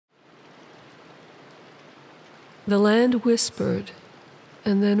The land whispered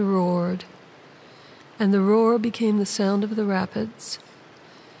and then roared, and the roar became the sound of the rapids,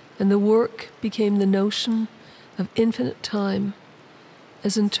 and the work became the notion of infinite time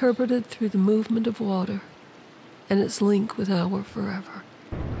as interpreted through the movement of water and its link with our forever.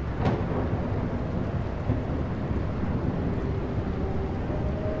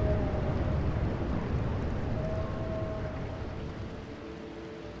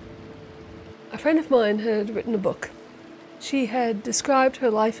 A friend of mine had written a book. She had described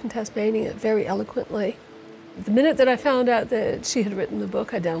her life in Tasmania very eloquently. The minute that I found out that she had written the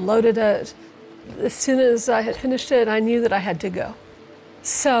book, I downloaded it. As soon as I had finished it, I knew that I had to go.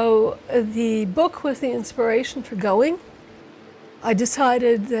 So the book was the inspiration for going. I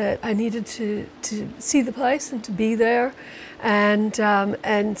decided that I needed to see the place and to be there. And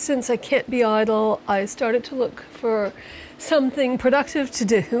since I can't be idle, I started to look for something productive to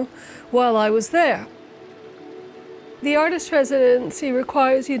do while I was there. The artist residency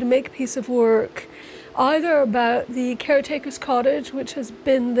requires you to make a piece of work either about the caretaker's cottage, which has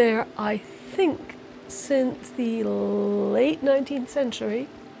been there, I think, since the late 19th century,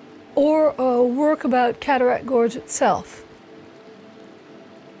 or a work about Cataract Gorge itself.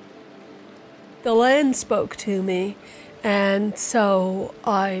 The land spoke to me, and so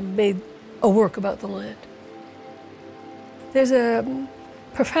I made a work about the land. There's a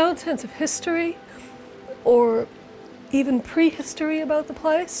profound sense of history, or even prehistory about the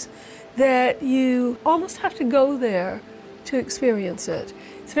place, that you almost have to go there to experience it.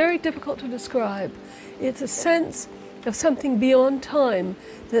 It's very difficult to describe. It's a sense of something beyond time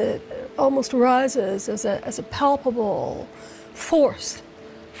that almost rises as a palpable force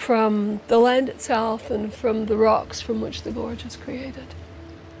from the land itself and from the rocks from which the gorge is created.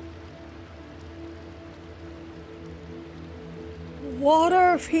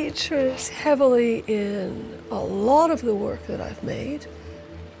 Water features heavily in a lot of the work that I've made.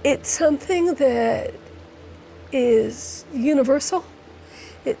 It's something that is universal.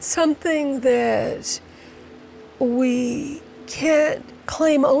 It's something that we can't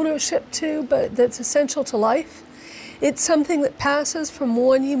claim ownership to, but that's essential to life. It's something that passes from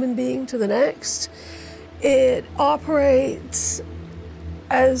one human being to the next. It operates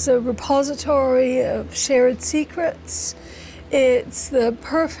as a repository of shared secrets. It's the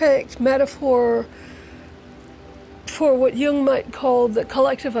perfect metaphor for what Jung might call the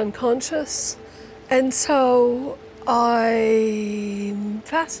collective unconscious. And so I'm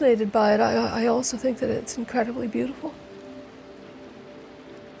fascinated by it. I also think that it's incredibly beautiful.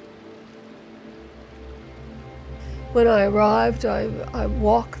 When I arrived, I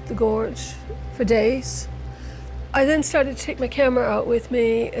walked the gorge for days. I then started to take my camera out with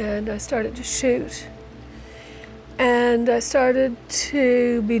me and I started to shoot. And I started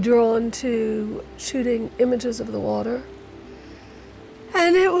to be drawn to shooting images of the water.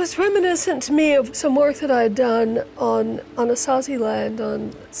 And it was reminiscent to me of some work that I had done on Asazi land,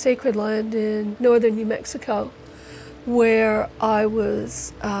 on sacred land in northern New Mexico, where I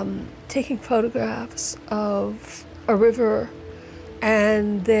was taking photographs of a river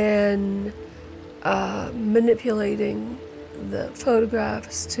and then manipulating the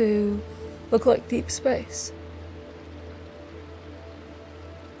photographs to look like deep space.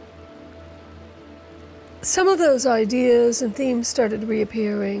 Some of those ideas and themes started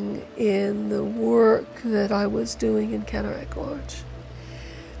reappearing in the work that I was doing in Cataract Gorge,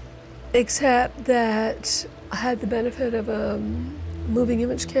 except that I had the benefit of a moving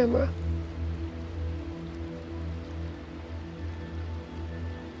image camera.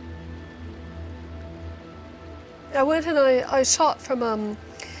 I went and I shot from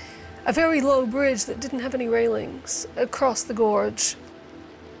a very low bridge that didn't have any railings across the gorge,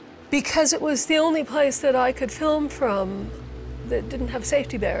 because it was the only place that I could film from that didn't have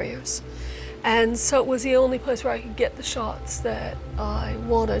safety barriers. And so it was the only place where I could get the shots that I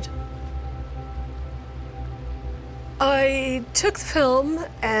wanted. I took the film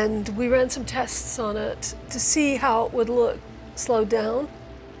and we ran some tests on it to see how it would look slowed down.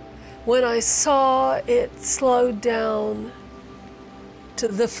 When I saw it slowed down to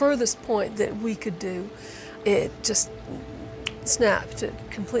the furthest point that we could do, it just snapped. It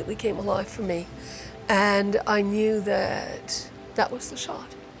completely came alive for me. And I knew that that was the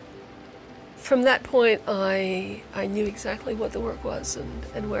shot. From that point, I knew exactly what the work was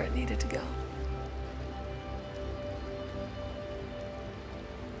and where it needed to go.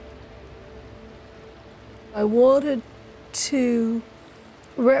 I wanted to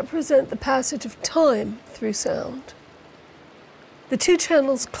represent the passage of time through sound. The two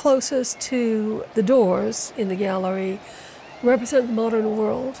channels closest to the doors in the gallery represent the modern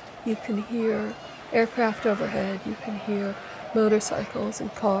world. You can hear aircraft overhead, you can hear motorcycles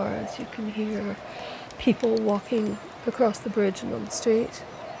and cars, you can hear people walking across the bridge and on the street.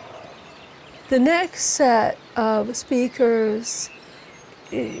 The next set of speakers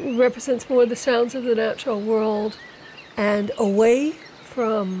represents more the sounds of the natural world and away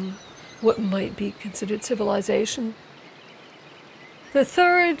from what might be considered civilization. The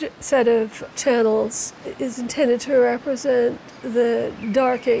third set of channels is intended to represent the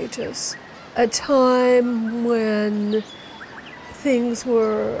Dark Ages, a time when things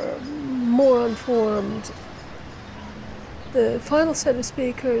were more unformed. The final set of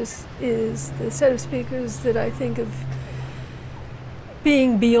speakers is the set of speakers that I think of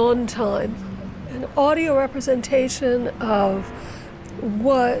being beyond time, an audio representation of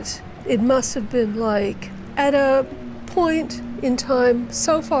what it must have been like at a point in time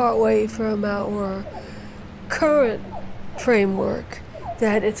so far away from our current framework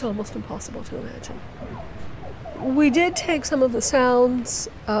that it's almost impossible to imagine. We did take some of the sounds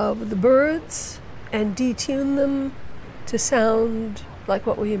of the birds and detune them to sound like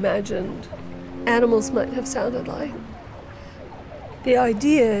what we imagined animals might have sounded like. The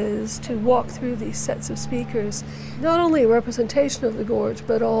idea is to walk through these sets of speakers, not only a representation of the gorge,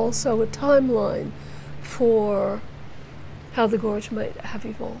 but also a timeline for how the gorge might have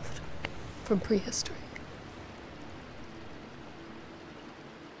evolved from prehistory.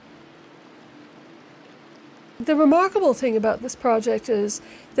 The remarkable thing about this project is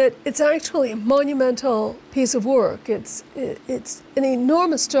that it's actually a monumental piece of work. It's an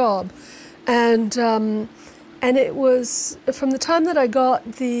enormous job, and it was from the time that I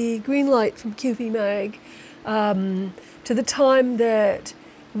got the green light from QVMAG to the time that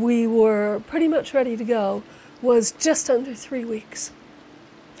we were pretty much ready to go was just under 3 weeks.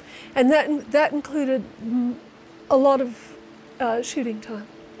 And that included a lot of shooting time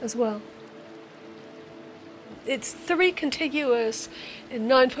as well. It's 3 contiguous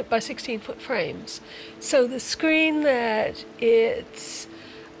 9-foot by 16-foot frames. So the screen that it's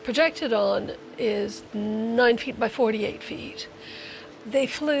projected on is 9 feet by 48 feet. They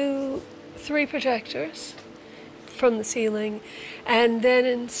flew 3 projectors from the ceiling and then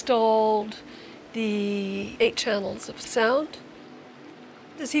installed the 8 channels of sound.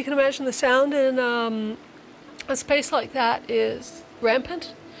 As you can imagine, the sound in a space like that is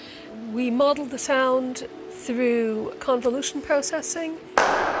rampant. We modeled the sound through convolution processing,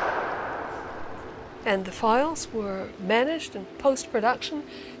 and the files were managed and post-production.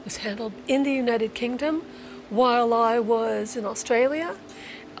 It was handled in the United Kingdom while I was in Australia.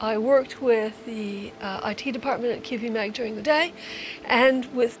 I worked with the IT department at QVMAG during the day and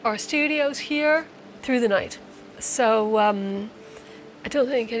with our studios here through the night. So I don't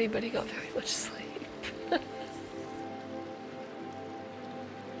think anybody got very much sleep.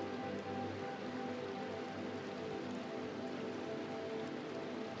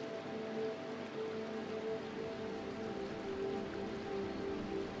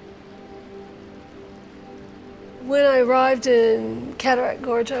 When I arrived in Cataract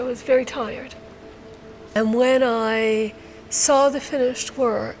Gorge, I was very tired. And when I saw the finished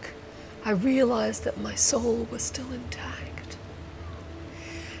work, I realized that my soul was still intact.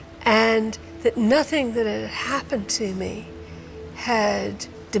 And that nothing that had happened to me had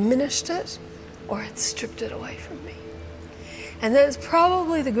diminished it or had stripped it away from me. And that is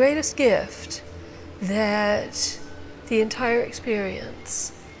probably the greatest gift that the entire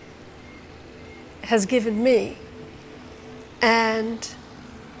experience has given me. And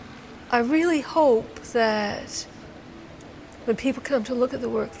I really hope that when people come to look at the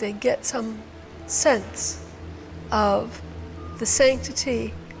work, they get some sense of the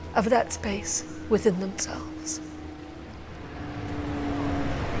sanctity of that space within themselves.